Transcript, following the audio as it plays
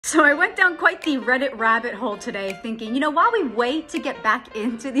So I went down quite the Reddit rabbit hole today thinking, while we wait to get back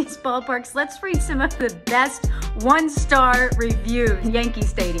into these ballparks, let's read some of the best one-star reviews. Yankee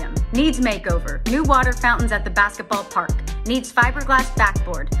Stadium needs makeover. New water fountains at the basketball park. Needs fiberglass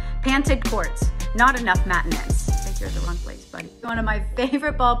backboard. Painted courts. Not enough matinees. I think you're in the wrong place, buddy. One of my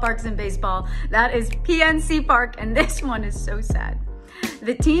favorite ballparks in baseball, that is PNC Park, and this one is so sad.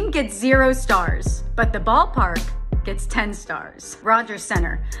 The team gets 0 stars, but the ballpark gets 10 stars. Rogers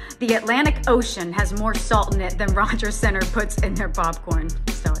Center. The Atlantic Ocean has more salt in it than Rogers Center puts in their popcorn.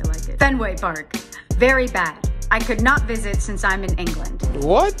 So I like it. Fenway Park. Very bad. I could not visit since I'm in England.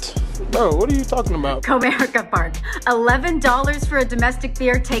 What? Bro, what are you talking about? Comerica Park. $11 for a domestic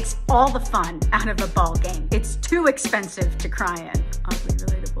beer takes all the fun out of a ball game. It's too expensive to cry in. Oddly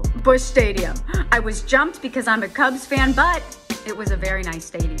relatable. Busch Stadium. I was jumped because I'm a Cubs fan, but it was a very nice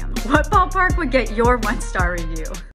stadium. What ballpark would get your 1-star review?